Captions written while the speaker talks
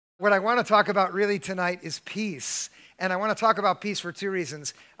What I want to talk about really tonight is peace. And I want to talk about peace for two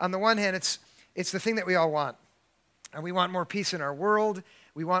reasons. On the one hand, it's the thing that we all want. And we want more peace in our world.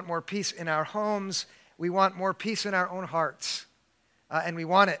 We want more peace in our homes. We want more peace in our own hearts. And we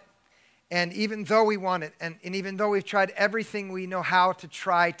want it. And even though we want it, and even though we've tried everything we know how to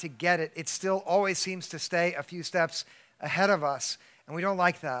try to get it, it still always seems to stay a few steps ahead of us. And we don't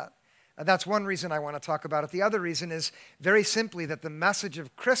like that. That's one reason I want to talk about it. The other reason is very simply that the message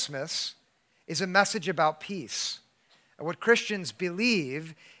of Christmas is a message about peace. What Christians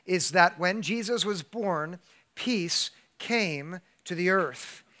believe is that when Jesus was born, peace came to the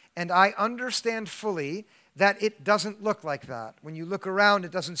earth. And I understand fully that it doesn't look like that. When you look around,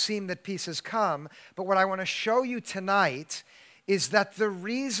 it doesn't seem that peace has come. But what I want to show you tonight is that the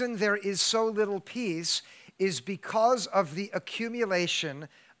reason there is so little peace is because of the accumulation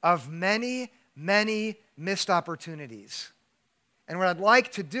of many, many missed opportunities. And what I'd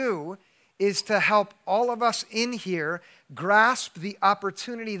like to do is to help all of us in here grasp the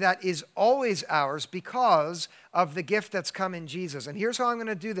opportunity that is always ours because of the gift that's come in Jesus. And here's how I'm going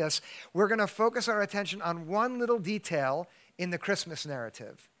to do this. We're going to focus our attention on one little detail in the Christmas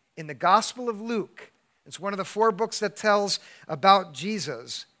narrative. In the Gospel of Luke, it's one of the 4 books that tells about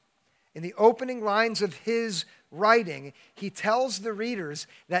Jesus. In the opening lines of his writing, he tells the readers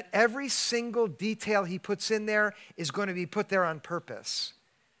that every single detail he puts in there is going to be put there on purpose.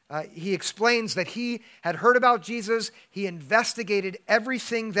 He explains that he had heard about Jesus. He investigated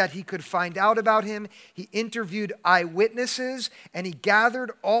everything that he could find out about him. He interviewed eyewitnesses, and he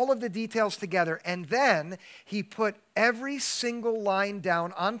gathered all of the details together. And then he put every single line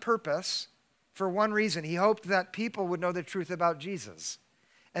down on purpose for one reason. He hoped that people would know the truth about Jesus.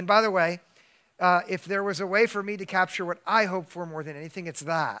 And by the way, if there was a way for me to capture what I hope for more than anything, it's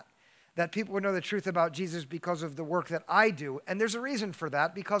that people would know the truth about Jesus because of the work that I do. And there's a reason for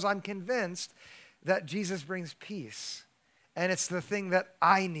that, because I'm convinced that Jesus brings peace. And it's the thing that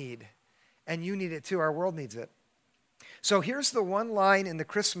I need. And you need it too. Our world needs it. So here's the one line in the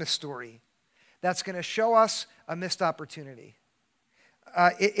Christmas story that's going to show us a missed opportunity.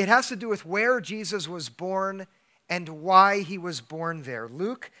 It has to do with where Jesus was born and why he was born there.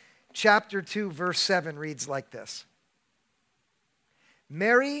 Luke chapter 2, verse 7 reads like this.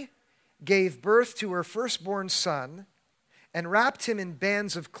 Mary gave birth to her firstborn son and wrapped him in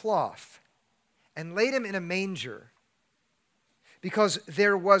bands of cloth and laid him in a manger because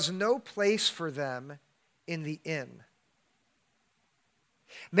there was no place for them in the inn.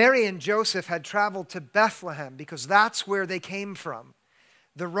 Mary and Joseph had traveled to Bethlehem because that's where they came from.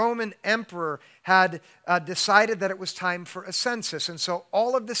 The Roman emperor had decided that it was time for a census, and so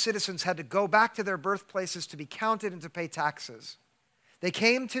all of the citizens had to go back to their birthplaces to be counted and to pay taxes. They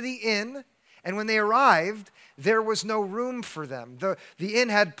came to the inn, and when they arrived, there was no room for them. The inn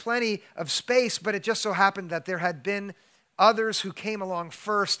had plenty of space, but it just so happened that there had been others who came along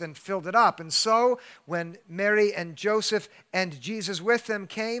first and filled it up. And so when Mary and Joseph and Jesus with them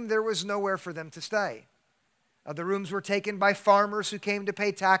came, there was nowhere for them to stay. The rooms were taken by farmers who came to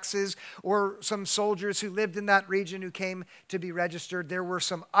pay taxes, or some soldiers who lived in that region who came to be registered. There were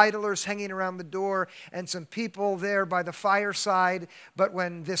some idlers hanging around the door and some people there by the fireside. But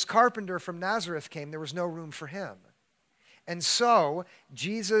when this carpenter from Nazareth came, there was no room for him. And so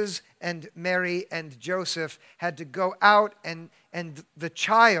Jesus and Mary and Joseph had to go out, and the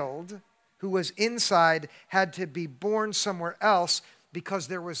child who was inside had to be born somewhere else because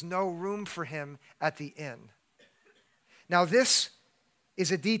there was no room for him at the inn. Now, this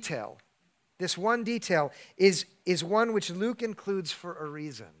is a detail. This one detail is one which Luke includes for a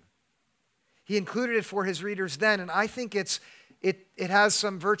reason. He included it for his readers then, and I think it has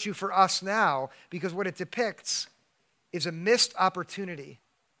some virtue for us now, because what it depicts is a missed opportunity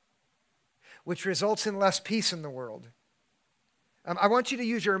which results in less peace in the world. I want you to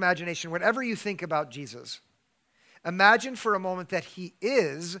use your imagination. Whatever you think about Jesus, imagine for a moment that he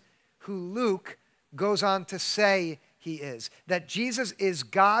is who Luke goes on to say he is. That Jesus is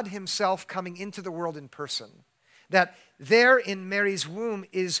God himself coming into the world in person. That there in Mary's womb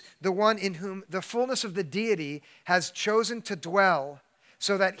is the one in whom the fullness of the deity has chosen to dwell,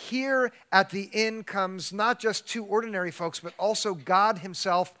 so that here at the inn comes not just 2 ordinary folks, but also God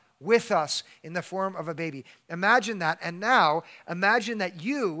himself with us in the form of a baby. Imagine that. And now imagine that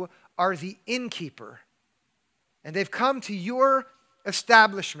you are the innkeeper, and they've come to your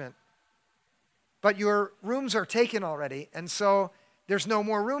establishment, but your rooms are taken already, and so there's no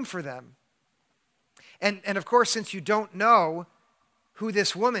more room for them. And of course, since you don't know who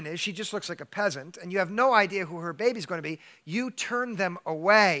this woman is, she just looks like a peasant, and you have no idea who her baby's going to be, you turn them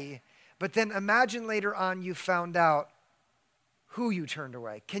away. But then imagine later on you found out who you turned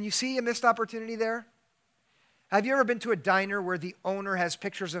away. Can you see a missed opportunity there? Have you ever been to a diner where the owner has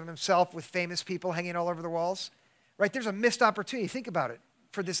pictures of himself with famous people hanging all over the walls? Right? There's a missed opportunity. Think about it.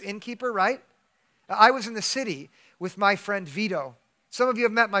 For this innkeeper, right? I was in the city with my friend Vito. Some of you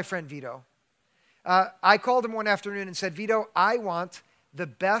have met my friend Vito. I called him one afternoon and said, Vito, I want the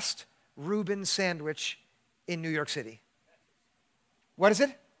best Reuben sandwich in New York City. What is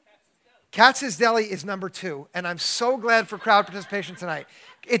it? Katz's Deli is number 2, and I'm so glad for crowd participation tonight.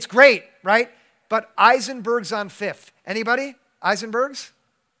 It's great, right? But Eisenberg's on 5th. Anybody? Eisenberg's?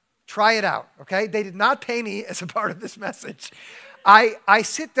 Try it out, okay? They did not pay me as a part of this message. I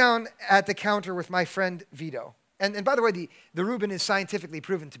sit down at the counter with my friend Vito. And by the way, the Reuben is scientifically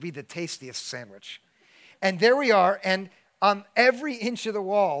proven to be the tastiest sandwich. And there we are, and on every inch of the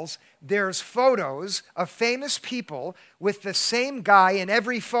walls, there's photos of famous people with the same guy in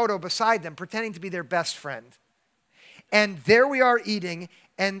every photo beside them, pretending to be their best friend. And there we are eating,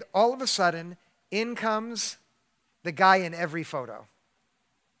 and all of a sudden, in comes the guy in every photo.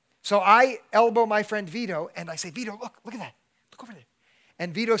 So I elbow my friend Vito, and I say, Vito, look at that. Look over there.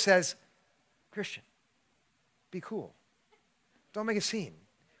 And Vito says, Christian, be cool. Don't make a scene.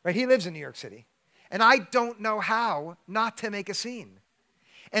 Right? He lives in New York City. And I don't know how not to make a scene.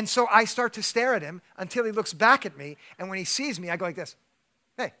 And so I start to stare at him until he looks back at me. And when he sees me, I go like this.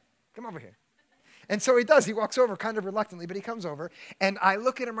 Hey, come over here. And so he does. He walks over kind of reluctantly, but he comes over. And I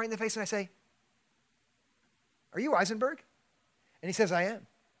look at him right in the face and I say, are you Eisenberg? And he says, I am.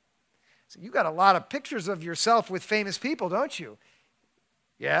 So you got a lot of pictures of yourself with famous people, don't you?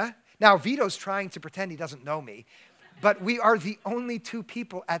 Yeah. Now, Vito's trying to pretend he doesn't know me. But we are the only 2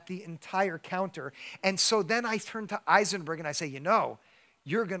 people at the entire counter. And so then I turn to Eisenberg and I say,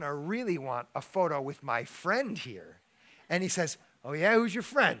 you're going to really want a photo with my friend here. And he says, oh yeah, who's your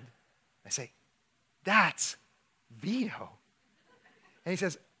friend? I say, that's Vito. And he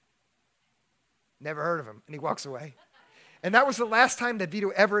says, never heard of him. And he walks away. And that was the last time that Vito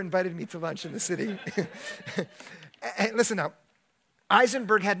ever invited me to lunch in the city. And listen now,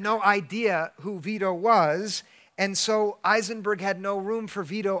 Eisenberg had no idea who Vito was. And so Eisenberg had no room for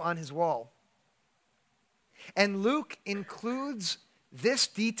Vito on his wall. And Luke includes this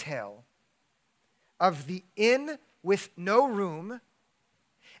detail of the inn with no room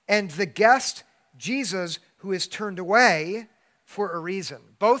and the guest, Jesus, who is turned away for a reason.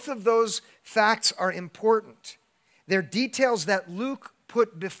 Both of those facts are important. They're details that Luke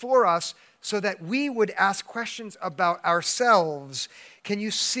put before us so that we would ask questions about ourselves. Can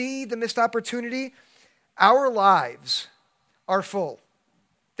you see the missed opportunity? Our lives are full.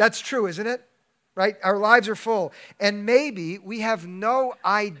 That's true, isn't it? Right? Our lives are full. And maybe we have no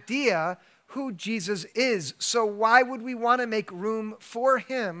idea who Jesus is. So why would we want to make room for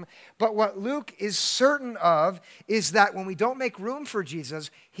him? But what Luke is certain of is that when we don't make room for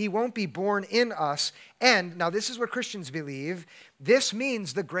Jesus, he won't be born in us. And now this is what Christians believe. This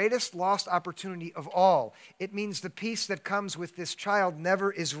means the greatest lost opportunity of all. It means the peace that comes with this child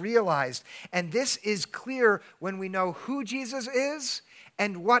never is realized. And this is clear when we know who Jesus is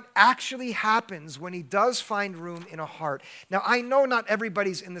and what actually happens when he does find room in a heart. Now, I know not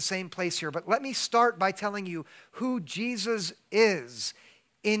everybody's in the same place here, but let me start by telling you who Jesus is.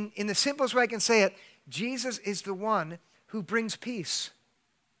 In the simplest way I can say it, Jesus is the one who brings peace.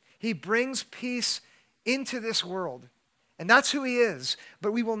 He brings peace into this world. And that's who he is.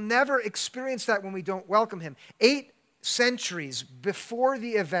 But we will never experience that when we don't welcome him. 8 centuries before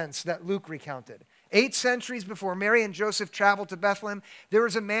the events that Luke recounted, 8 centuries before Mary and Joseph traveled to Bethlehem, there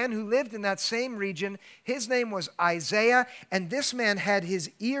was a man who lived in that same region. His name was Isaiah, and this man had his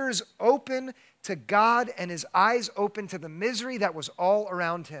ears open to God and his eyes open to the misery that was all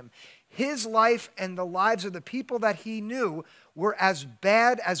around him. His life and the lives of the people that he knew were as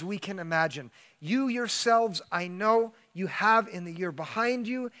bad as we can imagine. You yourselves, I know, you have in the year behind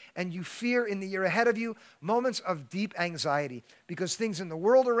you, and you fear in the year ahead of you, moments of deep anxiety because things in the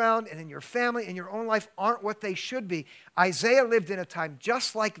world around and in your family and your own life aren't what they should be. Isaiah lived in a time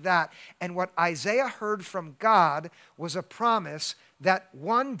just like that, and what Isaiah heard from God was a promise that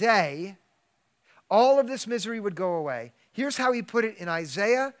one day all of this misery would go away. Here's how he put it in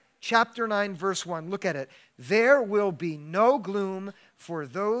Isaiah chapter 9, verse 1. Look at it. There will be no gloom for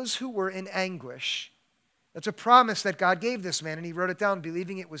those who were in anguish. That's a promise that God gave this man, and he wrote it down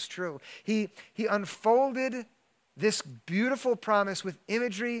believing it was true. He unfolded this beautiful promise with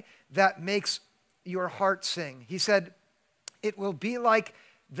imagery that makes your heart sing. He said, it will be like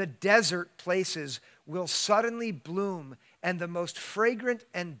the desert places will suddenly bloom, and the most fragrant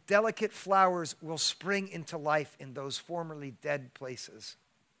and delicate flowers will spring into life in those formerly dead places.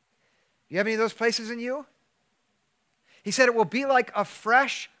 Do you have any of those places in you? He said it will be like a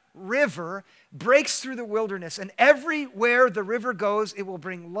fresh river breaks through the wilderness, and everywhere the river goes, it will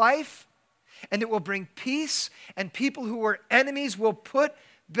bring life and it will bring peace, and people who were enemies will put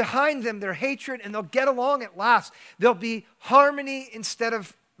behind them their hatred, and they'll get along at last. There'll be harmony instead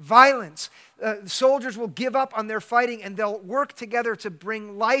of violence. Soldiers will give up on their fighting, and they'll work together to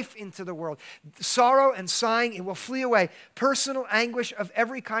bring life into the world. Sorrow and sighing, it will flee away. Personal anguish of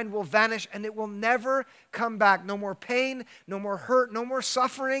every kind will vanish, and it will never come back. No more pain, no more hurt, no more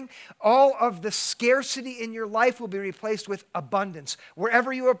suffering. All of the scarcity in your life will be replaced with abundance.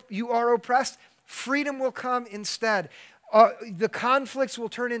 Wherever you are oppressed, freedom will come instead. The conflicts will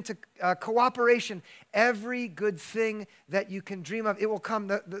turn into cooperation. Every good thing that you can dream of, it will come.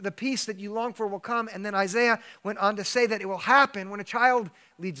 The peace that you long for will come. And then Isaiah went on to say that it will happen when a child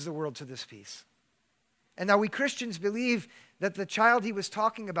leads the world to this peace. And now we Christians believe that the child he was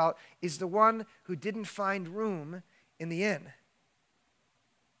talking about is the one who didn't find room in the inn.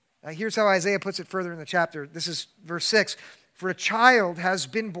 Now here's how Isaiah puts it further in the chapter. This is verse 6. For a child has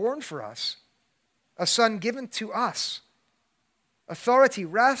been born for us, a son given to us. Authority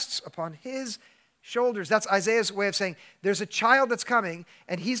rests upon his shoulders. That's Isaiah's way of saying there's a child that's coming,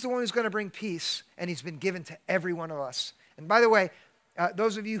 and he's the one who's going to bring peace, and he's been given to every one of us. And by the way,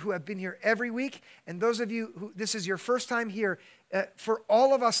 those of you who have been here every week, and those of you who this is your first time here, for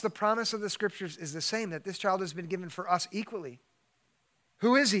all of us, the promise of the Scriptures is the same, that this child has been given for us equally.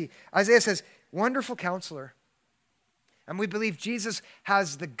 Who is he? Isaiah says, Wonderful Counselor. And we believe Jesus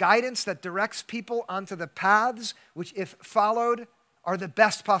has the guidance that directs people onto the paths which, if followed, are the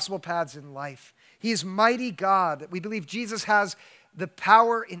best possible paths in life. He is mighty God. We believe Jesus has the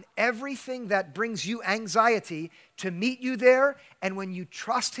power in everything that brings you anxiety to meet you there, and when you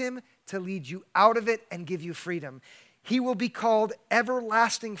trust him, to lead you out of it and give you freedom. He will be called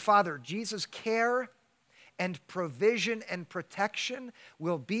Everlasting Father. Jesus' care and provision and protection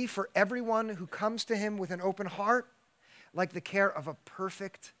will be for everyone who comes to him with an open heart, like the care of a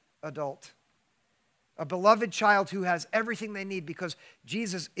perfect adult. A beloved child who has everything they need because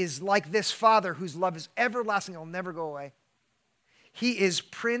Jesus is like this Father whose love is everlasting. It'll never go away. He is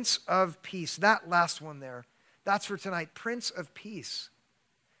Prince of Peace. That last one there, that's for tonight. Prince of Peace.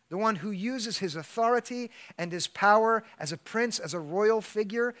 The one who uses his authority and his power as a prince, as a royal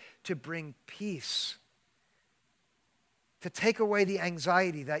figure, to bring peace. To take away the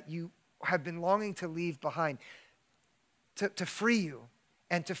anxiety that you have been longing to leave behind. To free you,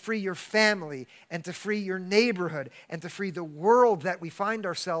 and to free your family, and to free your neighborhood, and to free the world that we find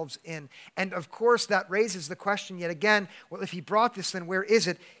ourselves in. And of course, that raises the question yet again, well, if he brought this, then where is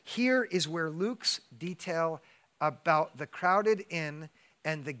it? Here is where Luke's detail about the crowded inn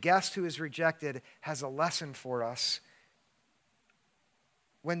and the guest who is rejected has a lesson for us.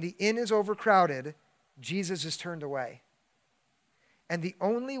 When the inn is overcrowded, Jesus is turned away. And the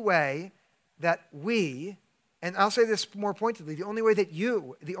only way that we, and I'll say this more pointedly, the only way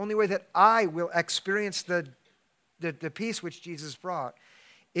that I will experience the peace which Jesus brought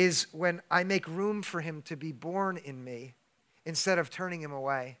is when I make room for him to be born in me instead of turning him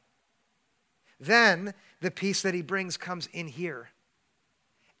away. Then the peace that he brings comes in here.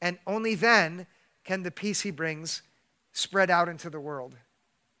 And only then can the peace he brings spread out into the world.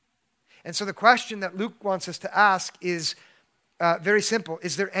 And so the question that Luke wants us to ask is very simple.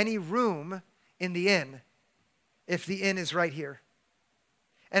 Is there any room in the inn if the inn is right here?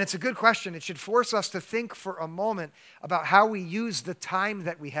 And it's a good question. It should force us to think for a moment about how we use the time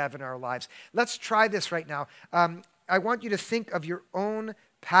that we have in our lives. Let's try this right now. I want you to think of your own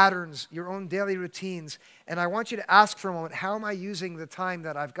patterns, your own daily routines, and I want you to ask for a moment, how am I using the time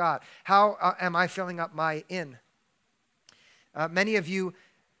that I've got? How am I filling up my inn? Many of you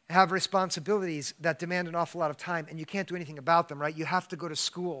have responsibilities that demand an awful lot of time, and you can't do anything about them, right? You have to go to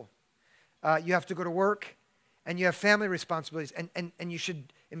school. You have to go to work. And you have family responsibilities, and you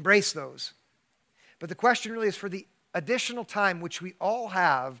should embrace those. But the question really is for the additional time which we all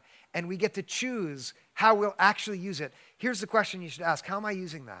have, and we get to choose how we'll actually use it. Here's the question you should ask: how am I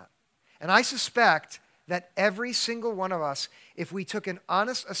using that? And I suspect that every single one of us, if we took an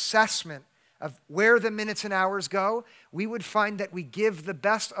honest assessment of where the minutes and hours go, we would find that we give the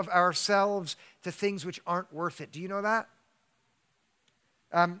best of ourselves to things which aren't worth it. Do you know that?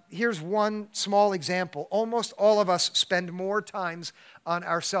 Here's one small example. Almost all of us spend more times on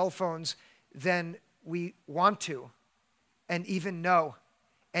our cell phones than we want to and even know.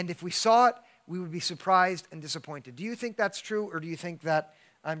 And if we saw it, we would be surprised and disappointed. Do you think that's true, or do you think that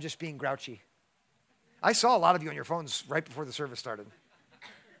I'm just being grouchy? I saw a lot of you on your phones right before the service started.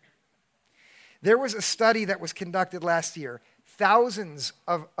 There was a study that was conducted last year. Thousands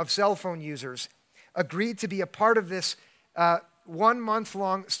of cell phone users agreed to be a part of this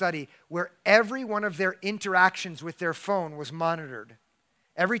 1-month-long study where every one of their interactions with their phone was monitored.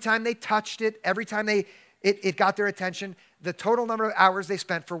 Every time they touched it, every time it got their attention, the total number of hours they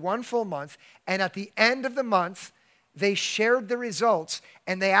spent for 1 full month, and at the end of the month, they shared the results,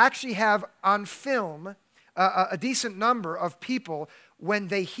 and they actually have on film a decent number of people when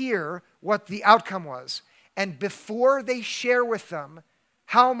they hear what the outcome was. And before they share with them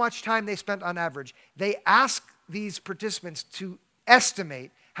how much time they spent on average, they ask these participants to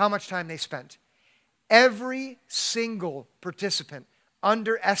estimate how much time they spent. Every single participant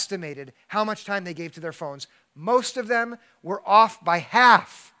underestimated how much time they gave to their phones. Most of them were off by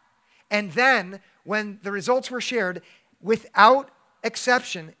half. And then, when the results were shared, without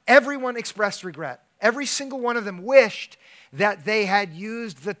exception, everyone expressed regret. Every single one of them wished that they had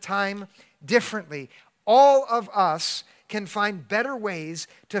used the time differently. All of us can find better ways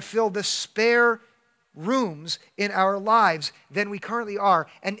to fill the spare rooms in our lives than we currently are.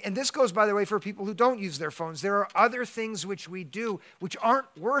 And this goes, by the way, for people who don't use their phones. There are other things which we do which aren't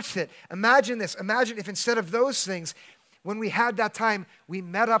worth it. Imagine this. Imagine if instead of those things, when we had that time, we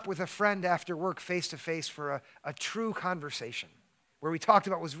met up with a friend after work face to face for a true conversation where we talked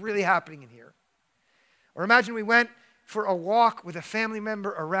about what was really happening in here. Or imagine we went for a walk with a family member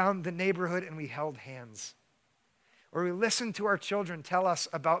around the neighborhood and we held hands. Or we listened to our children tell us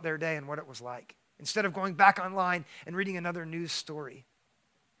about their day and what it was like, instead of going back online and reading another news story.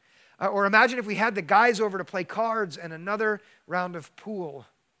 Or imagine if we had the guys over to play cards and another round of pool.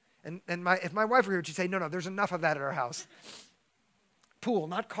 And if my wife were here, she'd say, no, there's enough of that at our house. Pool,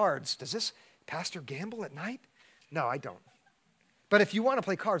 not cards. Does this pastor gamble at night? No, I don't. But if you want to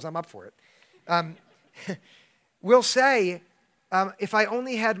play cards, I'm up for it. We'll say, if I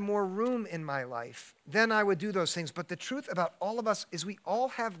only had more room in my life, then I would do those things. But the truth about all of us is we all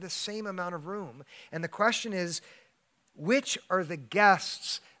have the same amount of room. And the question is, which are the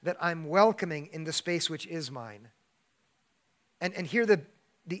guests that I'm welcoming in the space which is mine? And here the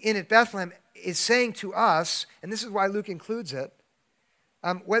Inn at Bethlehem is saying to us, and this is why Luke includes it,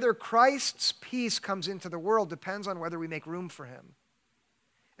 whether Christ's peace comes into the world depends on whether we make room for him.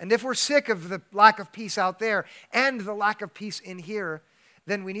 And if we're sick of the lack of peace out there and the lack of peace in here,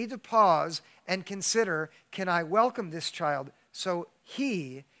 then we need to pause and consider, can I welcome this child so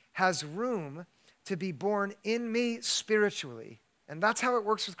he has room to be born in me spiritually? And that's how it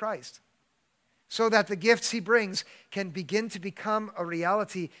works with Christ. So that the gifts he brings can begin to become a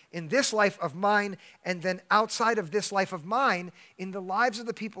reality in this life of mine, and then outside of this life of mine, in the lives of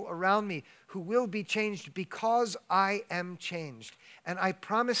the people around me who will be changed because I am changed. And I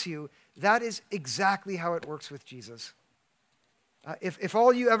promise you, that is exactly how it works with Jesus. If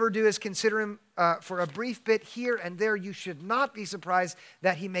all you ever do is consider him for a brief bit here and there, you should not be surprised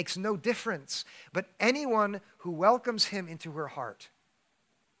that he makes no difference. But anyone who welcomes him into her heart,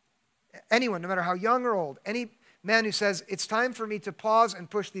 anyone, no matter how young or old, any man who says, it's time for me to pause and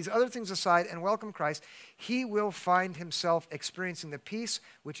push these other things aside and welcome Christ, he will find himself experiencing the peace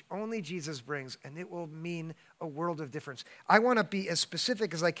which only Jesus brings, and it will mean a world of difference. I want to be as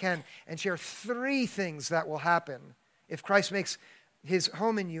specific as I can and share 3 things that will happen if Christ makes his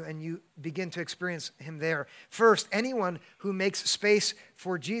home in you and you begin to experience him there. First, anyone who makes space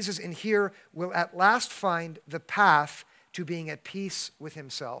for Jesus in here will at last find the path to being at peace with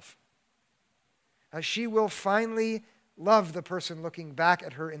himself. She will finally love the person looking back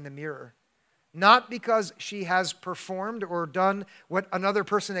at her in the mirror. Not because she has performed or done what another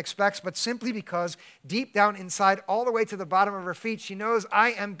person expects, but simply because deep down inside, all the way to the bottom of her feet, she knows,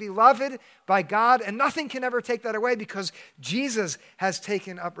 I am beloved by God, and nothing can ever take that away because Jesus has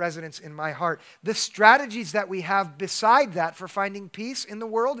taken up residence in my heart. The strategies that we have beside that for finding peace in the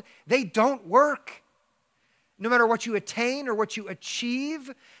world, they don't work. No matter what you attain or what you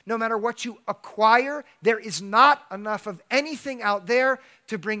achieve, no matter what you acquire, there is not enough of anything out there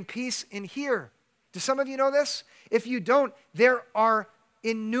to bring peace in here. Do some of you know this? If you don't, there are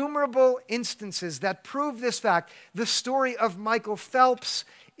innumerable instances that prove this fact. The story of Michael Phelps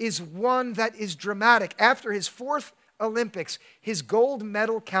is one that is dramatic. After his 4th Olympics, his gold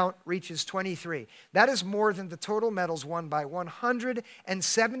medal count reaches 23. That is more than the total medals won by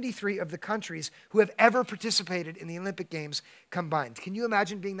 173 of the countries who have ever participated in the Olympic Games combined. Can you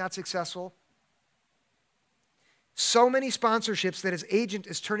imagine being that successful? So many sponsorships that his agent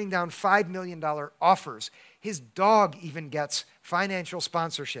is turning down $5 million offers. His dog even gets financial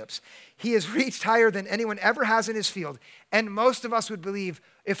sponsorships. He has reached higher than anyone ever has in his field. And most of us would believe,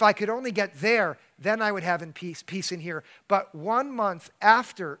 if I could only get there, then I would have peace in here. But 1 month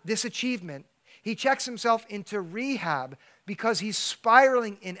after this achievement, he checks himself into rehab because he's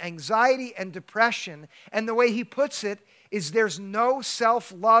spiraling in anxiety and depression. And the way he puts it is there's no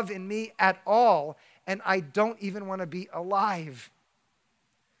self-love in me at all, and I don't even want to be alive.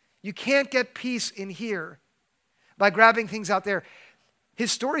 You can't get peace in here by grabbing things out there.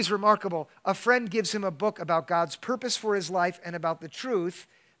 His story is remarkable. A friend gives him a book about God's purpose for his life and about the truth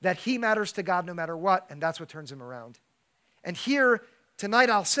that he matters to God no matter what, and that's what turns him around. And here, tonight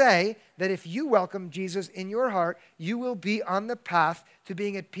I'll say that if you welcome Jesus in your heart, you will be on the path to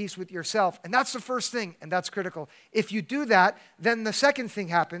being at peace with yourself. And that's the first thing, and that's critical. If you do that, then the second thing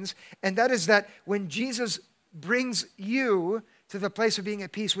happens, and that is that when Jesus brings you to the place of being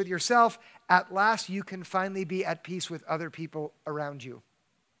at peace with yourself, at last you can finally be at peace with other people around you.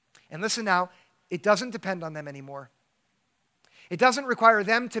 And listen now, it doesn't depend on them anymore. It doesn't require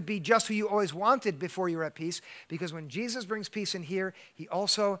them to be just who you always wanted before you're at peace, because when Jesus brings peace in here, he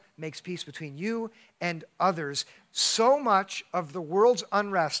also makes peace between you and others. So much of the world's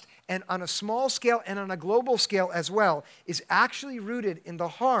unrest, and on a small scale and on a global scale as well, is actually rooted in the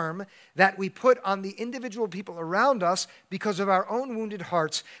harm that we put on the individual people around us because of our own wounded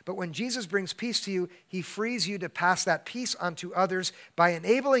hearts. But when Jesus brings peace to you, he frees you to pass that peace on to others by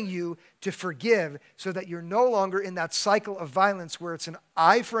enabling you to forgive, so that you're no longer in that cycle of violence where it's an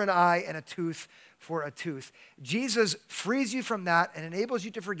eye for an eye and a tooth for a tooth. Jesus frees you from that and enables you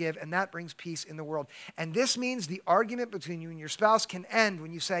to forgive, and that brings peace in the world. And this means the argument between you and your spouse can end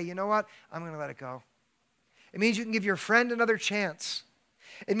when you say, you know what, I'm going to let it go. It means you can give your friend another chance.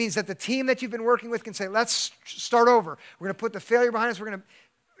 It means that the team that you've been working with can say, let's start over. We're going to put the failure behind us. We're going to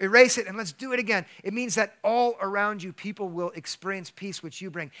erase it, and let's do it again. It means that all around you, people will experience peace which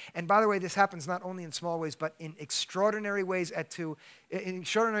you bring. And by the way, this happens not only in small ways, but in extraordinary ways in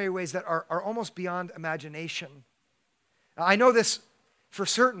extraordinary ways that are almost beyond imagination. I know this for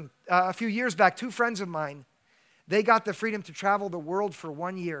certain. A few years back, two friends of mine, they got the freedom to travel the world for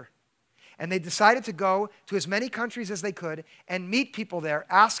 1 year. And they decided to go to as many countries as they could and meet people there,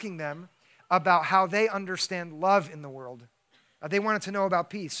 asking them about how they understand love in the world. They wanted to know about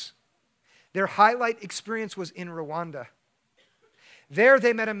peace. Their highlight experience was in Rwanda. There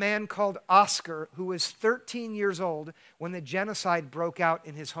they met a man called Oscar, who was 13 years old when the genocide broke out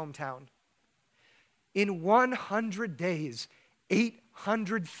in his hometown. In 100 days,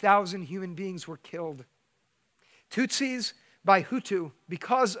 800,000 human beings were killed. Tutsis by Hutu,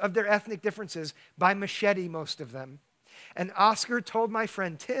 because of their ethnic differences, by machete, most of them. And Oscar told my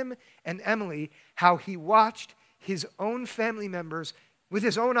friend Tim and Emily how he watched his own family members, with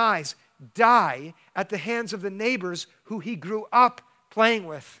his own eyes, die at the hands of the neighbors who he grew up playing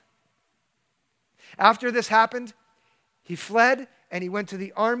with. After this happened, he fled and he went to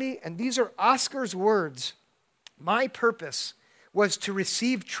the army, and these are Oscar's words. My purpose was to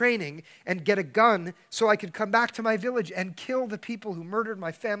receive training and get a gun so I could come back to my village and kill the people who murdered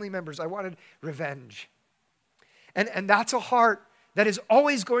my family members. I wanted revenge. And that's a heart that is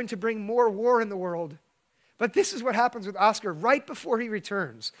always going to bring more war in the world. But this is what happens with Oscar right before he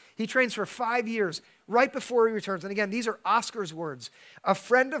returns. He trains for 5 years right before he returns. And again, these are Oscar's words. A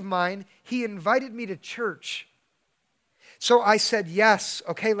friend of mine, he invited me to church. So I said, yes,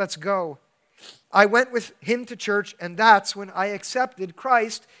 okay, let's go. I went with him to church, and that's when I accepted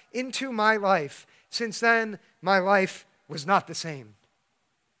Christ into my life. Since then, my life was not the same.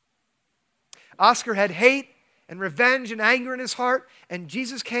 Oscar had hate and revenge and anger in his heart, and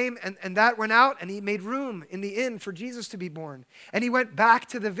Jesus came, and that went out, and he made room in the inn for Jesus to be born. And he went back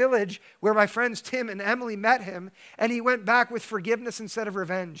to the village where my friends Tim and Emily met him, and he went back with forgiveness instead of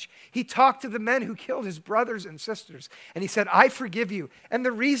revenge. He talked to the men who killed his brothers and sisters, and he said, I forgive you. And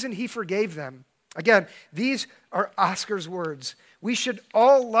the reason he forgave them, again, these are Oscar's words. We should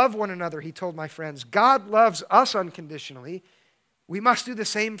all love one another, he told my friends. God loves us unconditionally. We must do the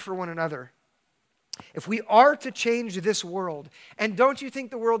same for one another. If we are to change this world, and don't you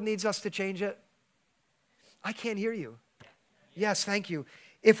think the world needs us to change it? I can't hear you. Yes, thank you.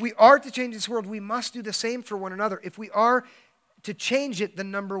 If we are to change this world, we must do the same for one another. If we are to change it, the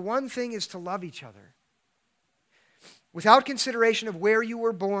number one thing is to love each other. Without consideration of where you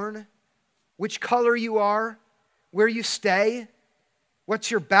were born, which color you are, where you stay,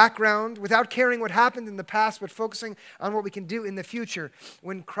 what's your background, without caring what happened in the past, but focusing on what we can do in the future.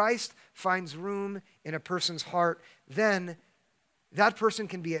 When Christ finds room in a person's heart, then that person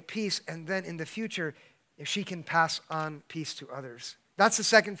can be at peace, and then in the future, she can pass on peace to others. That's the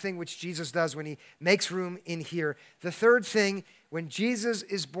second thing which Jesus does when he makes room in here. The third thing, when Jesus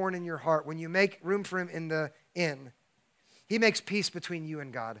is born in your heart, when you make room for him in the inn, he makes peace between you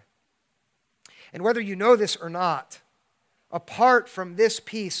and God. And whether you know this or not, apart from this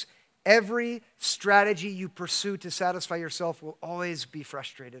peace, every strategy you pursue to satisfy yourself will always be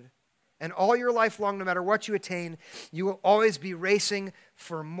frustrated And all your life long, no matter what you attain, you will always be racing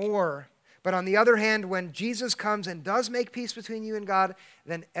for more. But on the other hand, when Jesus comes and does make peace between you and God,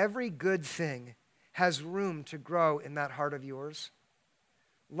 then every good thing has room to grow in that heart of yours.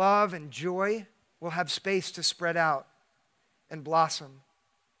 Love and joy will have space to spread out and blossom.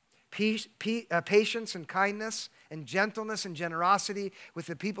 Patience and kindness and gentleness and generosity with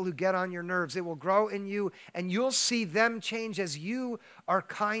the people who get on your nerves, it will grow in you, and you'll see them change as you are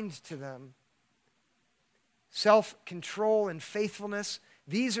kind to them. Self-control and faithfulness,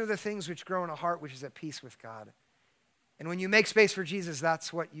 these are the things which grow in a heart which is at peace with God. And when you make space for Jesus,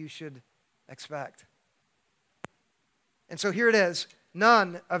 that's what you should expect. And so here it is.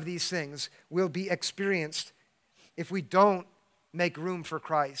 None of these things will be experienced if we don't make room for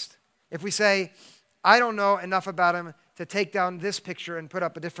Christ. If we say, I don't know enough about him to take down this picture and put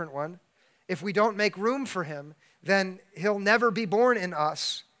up a different one, if we don't make room for him, then he'll never be born in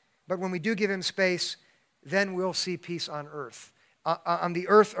us. But when we do give him space, then we'll see peace on earth. On the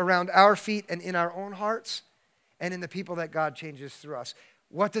earth around our feet and in our own hearts and in the people that God changes through us.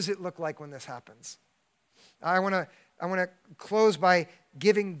 What does it look like when this happens? I want to close by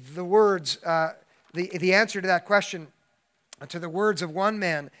giving the words, the answer to that question, to the words of one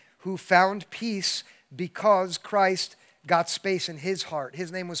man who found peace because Christ got space in his heart.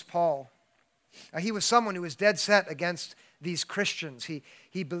 His name was Paul. He was someone who was dead set against these Christians.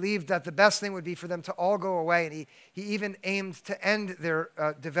 He believed that the best thing would be for them to all go away, and he even aimed to end their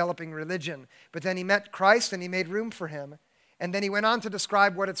developing religion. But then he met Christ, and he made room for him. And then he went on to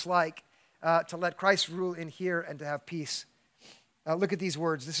describe what it's like to let Christ rule in here and to have peace. Look at these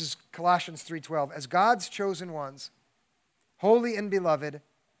words. This is Colossians 3:12. As God's chosen ones, holy and beloved,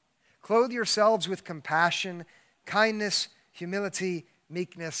 clothe yourselves with compassion, kindness, humility,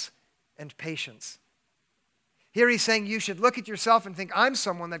 meekness, and patience. Here he's saying you should look at yourself and think, I'm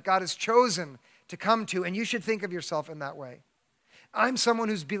someone that God has chosen to come to, and you should think of yourself in that way. I'm someone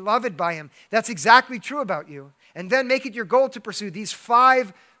who's beloved by him. That's exactly true about you. And then make it your goal to pursue these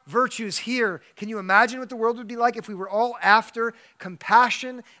 5 virtues here. Can you imagine what the world would be like if we were all after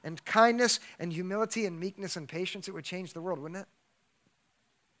compassion and kindness and humility and meekness and patience? It would change the world, wouldn't it?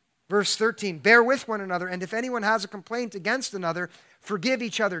 Verse 13, bear with one another, and if anyone has a complaint against another, forgive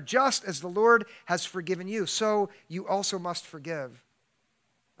each other, just as the Lord has forgiven you, so you also must forgive.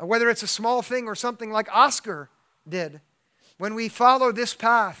 Whether it's a small thing or something like Oscar did, when we follow this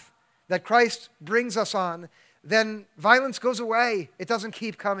path that Christ brings us on, then violence goes away. It doesn't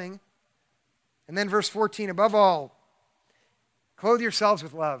keep coming. And then verse 14, above all, clothe yourselves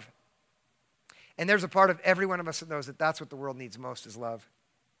with love. And there's a part of every one of us that knows that that's what the world needs most is love,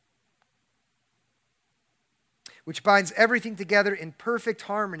 which binds everything together in perfect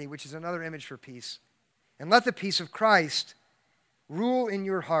harmony, which is another image for peace. And let the peace of Christ rule in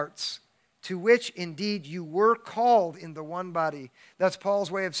your hearts, to which indeed you were called in the one body. That's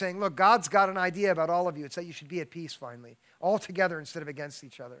Paul's way of saying, look, God's got an idea about all of you. It's that you should be at peace finally, all together instead of against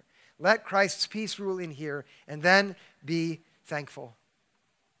each other. Let Christ's peace rule in here, and then be thankful.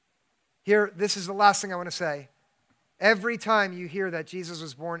 Here, this is the last thing I want to say. Every time you hear that Jesus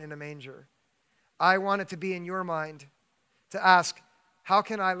was born in a manger, I want it to be in your mind to ask, how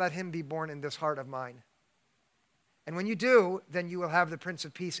can I let him be born in this heart of mine? And when you do, then you will have the Prince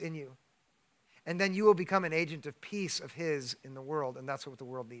of Peace in you. And then you will become an agent of peace of his in the world, and that's what the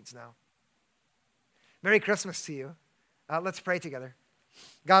world needs now. Merry Christmas to you. Let's pray together.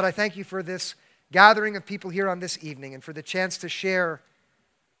 God, I thank you for this gathering of people here on this evening and for the chance to share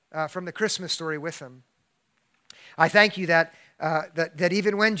from the Christmas story with them. I thank you that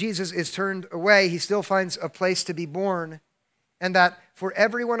even when Jesus is turned away, he still finds a place to be born, and that for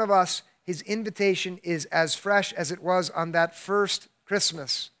every one of us, his invitation is as fresh as it was on that first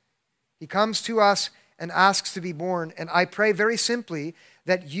Christmas. He comes to us and asks to be born, and I pray very simply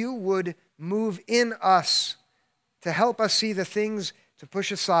that you would move in us to help us see the things to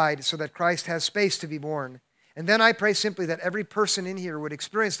push aside so that Christ has space to be born. And then I pray simply that every person in here would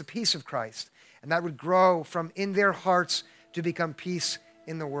experience the peace of Christ, and that would grow from in their hearts to become peace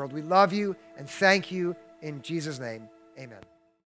in the world. We love you and thank you in Jesus' name. Amen.